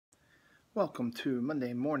Welcome to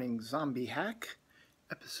Monday Morning Zombie Hack,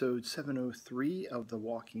 episode 703 of The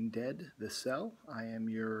Walking Dead, The Cell. I am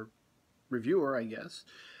your reviewer, I guess,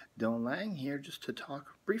 Dylan Lang, here just to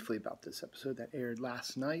talk briefly about this episode that aired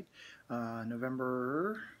last night,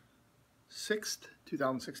 November 6th,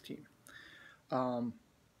 2016. Some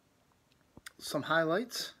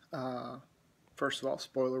highlights. First of all,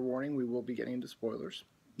 spoiler warning, we will be getting into spoilers.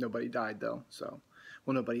 Nobody died, though,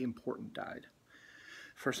 nobody important died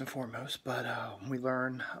first and foremost, but we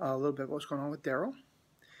learn a little bit what's going on with Daryl.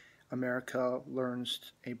 America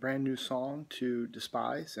learns a brand new song to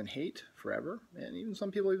despise and hate forever, and even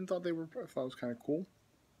some people thought it was kind of cool.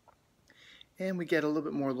 And we get a little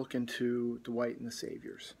bit more look into Dwight and the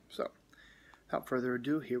Saviors. So, without further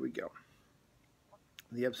ado, here we go.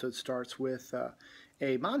 The episode starts with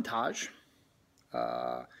a montage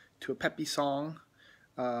to a peppy song.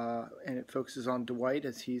 And it focuses on Dwight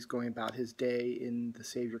as he's going about his day in the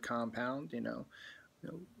Savior compound,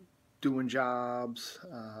 doing jobs,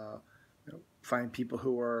 finding people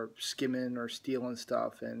who are skimming or stealing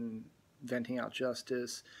stuff and venting out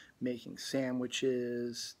justice, making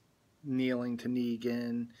sandwiches, kneeling to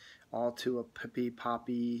Negan, all to a peppy,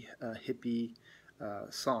 poppy, hippie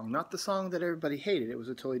song. Not the song that everybody hated. It was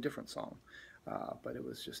a totally different song. But it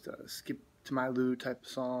was just a skip to my Lou type of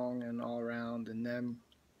song and all around. And then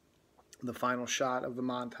the final shot of the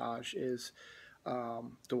montage is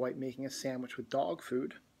Dwight making a sandwich with dog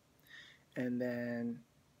food, and then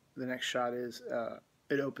the next shot is a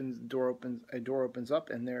door opens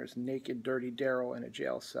up, and there's naked, dirty Daryl in a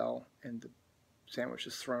jail cell, and the sandwich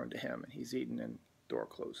is thrown to him, and he's eaten, and the door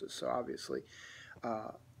closes. So obviously,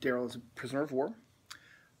 Daryl is a prisoner of war.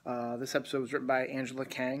 This episode was written by Angela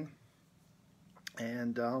Kang,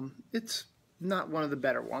 and it's not one of the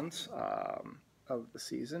better ones of the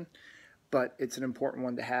season, but it's an important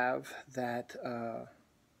one to have that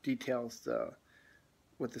details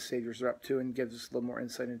what the Saviors are up to and gives us a little more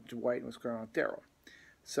insight into Dwight and what's going on with Daryl.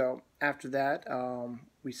 So after that,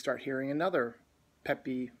 we start hearing another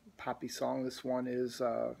peppy, poppy song. This one is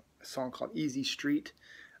a song called Easy Street.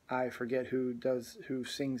 I forget who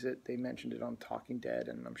sings it. They mentioned it on Talking Dead,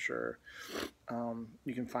 and I'm sure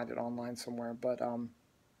you can find it online somewhere. But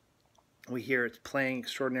we hear it's playing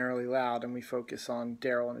extraordinarily loud, and we focus on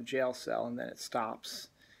Daryl in a jail cell, and then it stops,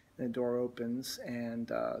 and the door opens,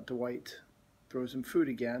 and Dwight throws him food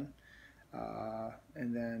again,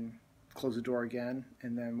 and then closes the door again,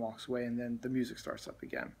 and then walks away, and then the music starts up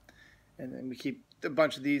again. And then we keep a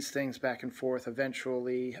bunch of these things back and forth.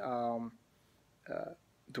 Eventually,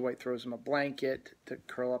 Dwight throws him a blanket to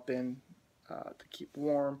curl up in to keep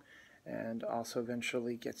warm, and also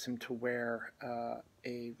eventually gets him to wear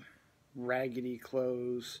a raggedy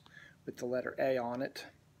clothes with the letter A on it.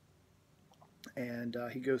 And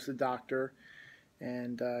he goes to the doctor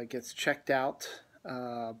and gets checked out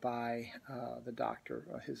by the doctor,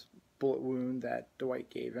 his bullet wound that Dwight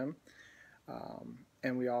gave him.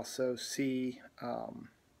 And we also see, what's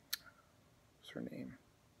her name?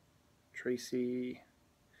 Tracy,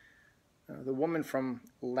 the woman from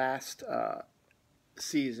last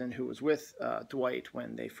season who was with Dwight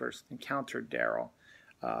when they first encountered Daryl.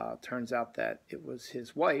 Turns out that it was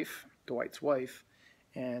his wife, Dwight's wife,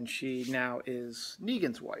 and she now is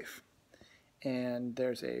Negan's wife. And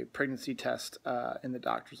there's a pregnancy test in the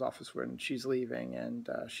doctor's office when she's leaving, and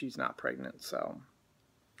she's not pregnant. So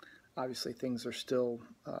obviously things are still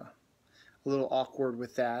a little awkward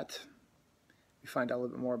with that. We find out a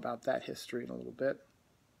little bit more about that history in a little bit.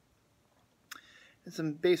 And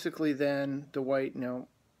so basically then Dwight,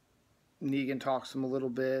 Negan talks to him a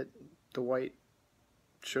little bit. Dwight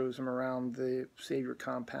shows him around the Savior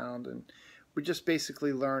compound, and we're just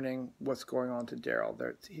basically learning what's going on to Daryl.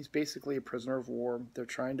 He's basically a prisoner of war. They're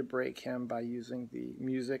trying to break him by using the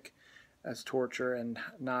music as torture and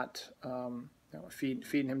not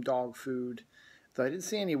feeding him dog food. Though I didn't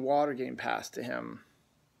see any water getting passed to him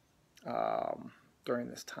during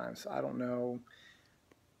this time, so I don't know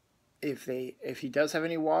if he does have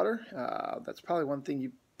any water. That's probably one thing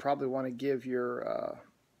you probably want to give your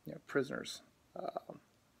prisoners.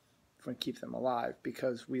 Want to keep them alive,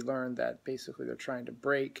 because we learned that basically they're trying to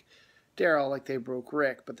break Daryl like they broke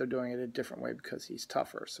Rick, but they're doing it a different way because he's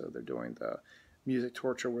tougher. So they're doing the music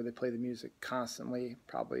torture where they play the music constantly,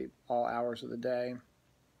 probably all hours of the day,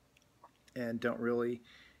 and don't really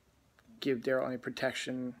give Daryl any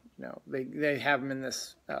protection. They have him in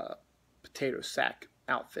this potato sack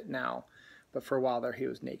outfit now, but for a while there he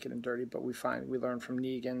was naked and dirty. But we learn from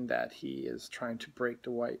Negan that he is trying to break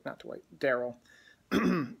Daryl.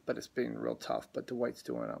 But it's been real tough. But Dwight's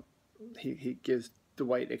doing he gives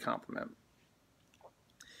Dwight a compliment.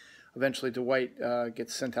 Eventually, Dwight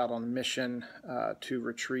gets sent out on a mission to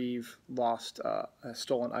retrieve lost,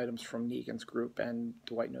 stolen items from Negan's group, and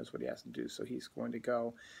Dwight knows what he has to do, so he's going to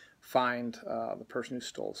go find the person who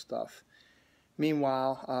stole stuff.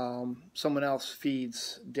 Meanwhile, someone else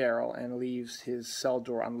feeds Daryl and leaves his cell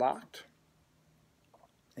door unlocked,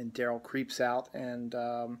 and Daryl creeps out and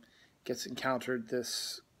gets encountered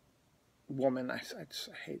this woman. I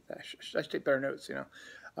hate that. I should take better notes,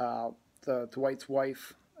 the Dwight's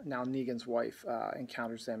wife, now Negan's wife,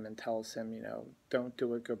 encounters them and tells him, don't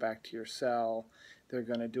do it, go back to your cell. They're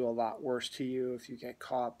going to do a lot worse to you if you get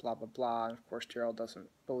caught, blah, blah, blah. And of course, Daryl doesn't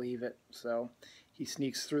believe it. So he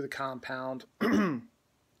sneaks through the compound,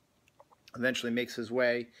 eventually makes his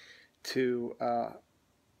way to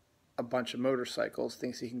a bunch of motorcycles,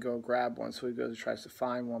 thinks he can go grab one. So he goes and tries to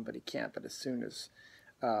find one, but he can't. But as soon as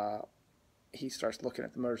he starts looking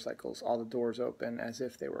at the motorcycles, all the doors open as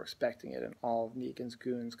if they were expecting it, and all of Negan's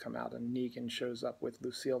goons come out, and Negan shows up with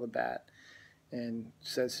Lucille the Bat and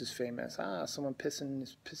says his famous, someone pissing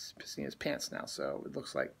his pants now. So it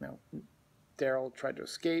looks like Daryl tried to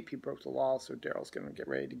escape. He broke the law, so Daryl's going to get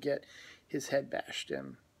ready to get his head bashed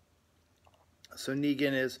in. So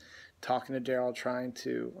Negan is talking to Daryl, trying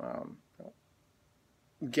to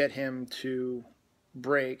get him to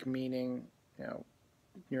break, meaning,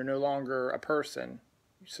 you're no longer a person,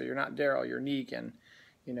 so you're not Daryl, you're Negan,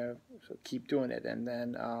 so keep doing it. And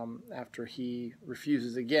then after he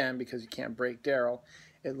refuses again because he can't break Daryl,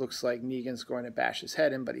 it looks like Negan's going to bash his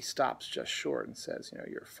head in, but he stops just short and says,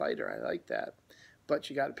 you're a fighter, I like that, but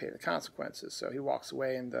you got to pay the consequences. So he walks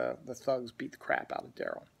away, and the thugs beat the crap out of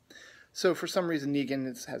Daryl. So for some reason,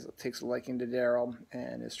 Negan takes a liking to Daryl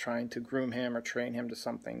and is trying to groom him or train him to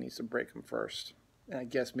something, needs to break him first. And I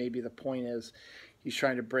guess maybe the point is he's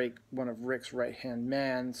trying to break one of Rick's right-hand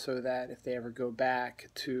men so that if they ever go back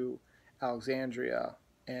to Alexandria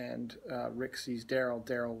and Rick sees Daryl,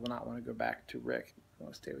 Daryl will not want to go back to Rick. He'll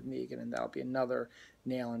want to stay with Negan, and that'll be another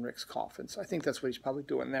nail in Rick's coffin. So I think that's what he's probably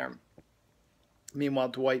doing there. Meanwhile,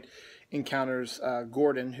 Dwight encounters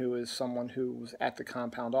Gordon, who is someone who was at the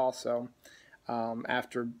compound also.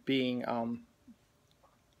 After being,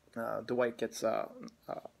 Dwight gets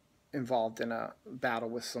involved in a battle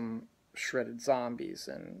with some shredded zombies,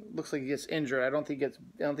 and looks like he gets injured. I don't think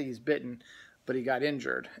he's bitten, but he got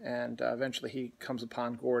injured, and eventually he comes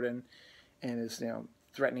upon Gordon and is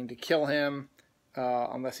threatening to kill him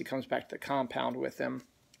unless he comes back to the compound with him.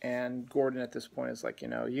 And Gordon at this point is like, you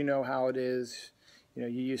know how it is. You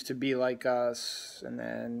used to be like us, and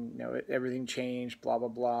then everything changed, blah blah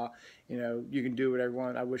blah. You can do whatever you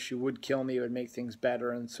want. I wish you would kill me; it would make things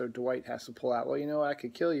better. And so Dwight has to pull out. Well, I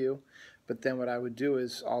could kill you, but then what I would do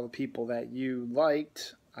is all the people that you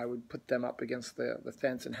liked, I would put them up against the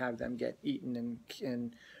fence and have them get eaten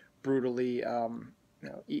and brutally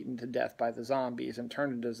eaten to death by the zombies and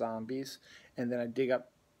turned into zombies. And then I'd dig up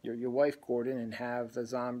your wife, Gordon, and have the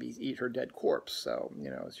zombies eat her dead corpse. So,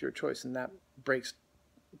 it's your choice. And that breaks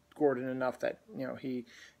Gordon enough that, he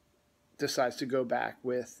decides to go back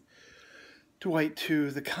with Dwight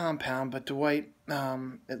to the compound. But Dwight,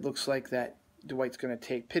 it looks like that Dwight's going to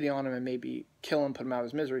take pity on him and maybe kill him, put him out of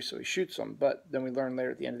his misery, so he shoots him. But then we learn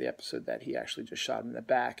later at the end of the episode that he actually just shot him in the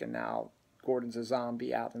back, and now Gordon's a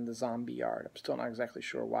zombie out in the zombie yard. I'm still not exactly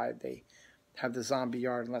sure why they have the zombie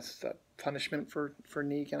yard, unless it's a punishment for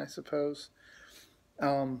Negan, I suppose.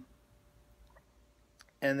 And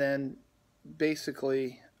then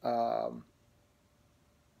basically,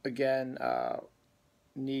 again,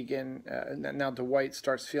 Negan, now Dwight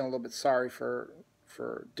starts feeling a little bit sorry for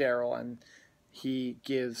Daryl, and he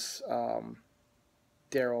gives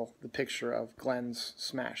Daryl the picture of Glenn's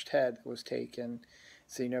smashed head that was taken.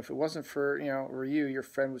 So, if it wasn't for, you, your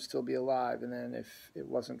friend would still be alive. And then if it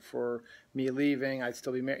wasn't for me leaving, I'd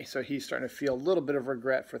still be married. So he's starting to feel a little bit of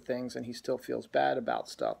regret for things, and he still feels bad about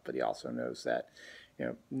stuff. But he also knows that,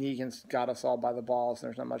 Negan's got us all by the balls, and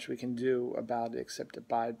there's not much we can do about it except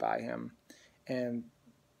abide by him. And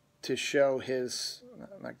to show his,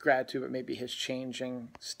 not gratitude, but maybe his changing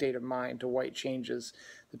state of mind, Dwight changes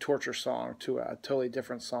the torture song to a totally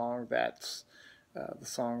different song that's the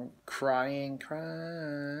song Crying,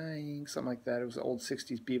 something like that. It was an old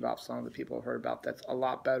 60s bebop song that people have heard about. That's a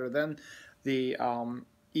lot better than the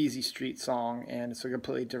Easy Street song, and it's a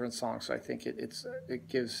completely different song. So I think it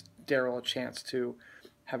gives Daryl a chance to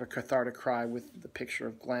have a cathartic cry with the picture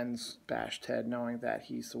of Glenn's bashed head, knowing that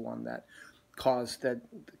he's the one that caused the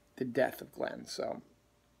death of Glenn. So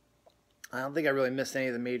I don't think I really missed any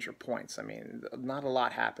of the major points. I mean, not a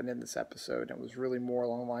lot happened in this episode. It was really more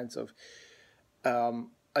along the lines of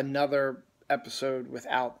another episode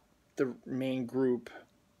without the main group,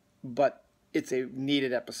 but it's a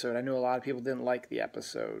needed episode. I know a lot of people didn't like the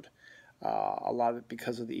episode. A lot of it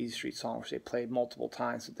because of the Easy Street song, which they played multiple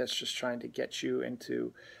times. So that's just trying to get you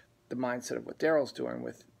into the mindset of what Daryl's doing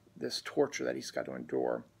with this torture that he's got to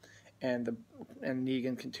endure, and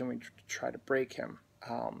Negan continuing to try to break him.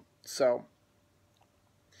 So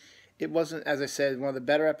it wasn't, as I said, one of the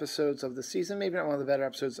better episodes of the season. Maybe not one of the better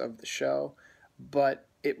episodes of the show, but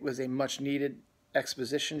it was a much needed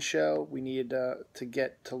exposition show. We needed to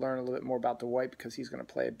get to learn a little bit more about Dwight because he's going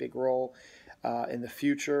to play a big role in the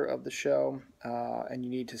future of the show, and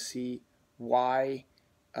you need to see why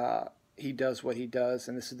he does what he does,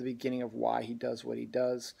 and this is the beginning of why he does what he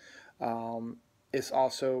does. This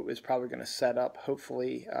also is probably going to set up,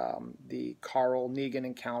 hopefully, the Carl Negan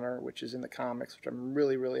encounter, which is in the comics, which I'm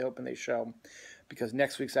really, really hoping they show, because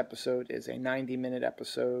next week's episode is a 90-minute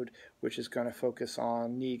episode, which is going to focus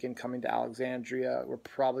on Negan coming to Alexandria. We're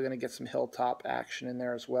probably going to get some Hilltop action in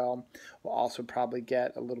there as well. We'll also probably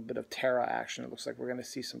get a little bit of Tara action. It looks like we're going to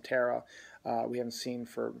see some Tara we haven't seen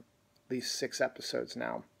for at least 6 episodes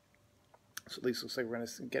now. So at least it looks like we're going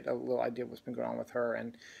to get a little idea of what's been going on with her.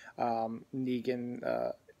 And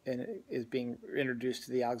Negan is being introduced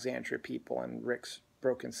to the Alexandria people and Rick's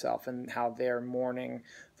broken self and how they're mourning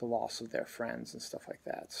the loss of their friends and stuff like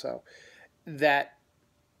that. So that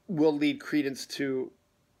will lead credence to,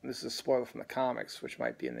 this is a spoiler from the comics, which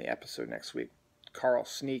might be in the episode next week, Carl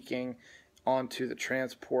sneaking onto the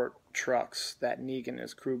transport trucks that Negan and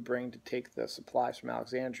his crew bring to take the supplies from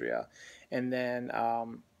Alexandria. And then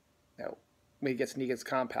when he gets Negan's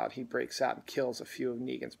compound, he breaks out and kills a few of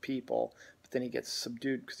Negan's people, but then he gets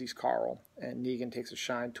subdued because he's Carl, and Negan takes a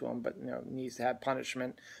shine to him, but needs to have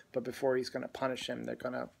punishment. But before he's going to punish him, they're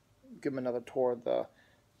going to give him another tour of the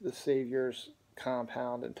Savior's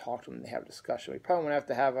compound and talk to him, and they have a discussion. We probably won't have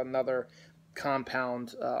to have another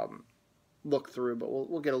compound look through, but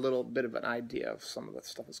we'll get a little bit of an idea of some of the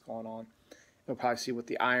stuff that's going on. We'll probably see what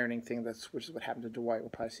the ironing thing, which is what happened to Dwight.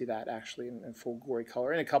 We'll probably see that actually in full gory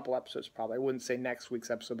color in a couple episodes probably. I wouldn't say next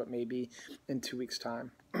week's episode, but maybe in 2 weeks'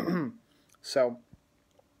 time. So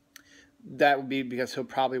that would be because he'll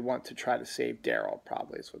probably want to try to save Daryl,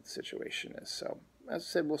 probably is what the situation is. So as I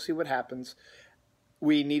said, we'll see what happens.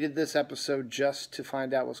 We needed this episode just to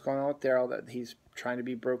find out what's going on with Daryl, that he's trying to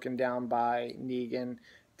be broken down by Negan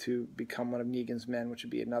to become one of Negan's men, which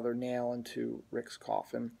would be another nail into Rick's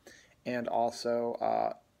coffin. And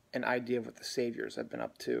also an idea of what the Saviors have been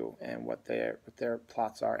up to and what their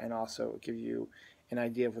plots are, and also give you an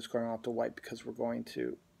idea of what's going on with Dwight, because we're going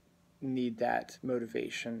to need that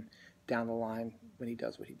motivation down the line when he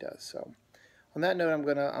does what he does. So on that note, I'm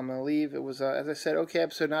gonna leave. It was as I said, okay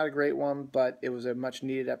episode, not a great one, but it was a much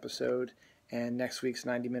needed episode. And next week's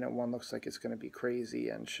 90-minute one looks like it's going to be crazy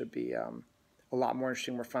and should be a lot more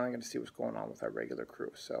interesting. We're finally going to see what's going on with our regular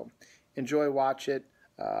crew. So enjoy, watch it.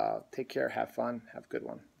 Take care, have fun, have a good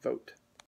one. Vote.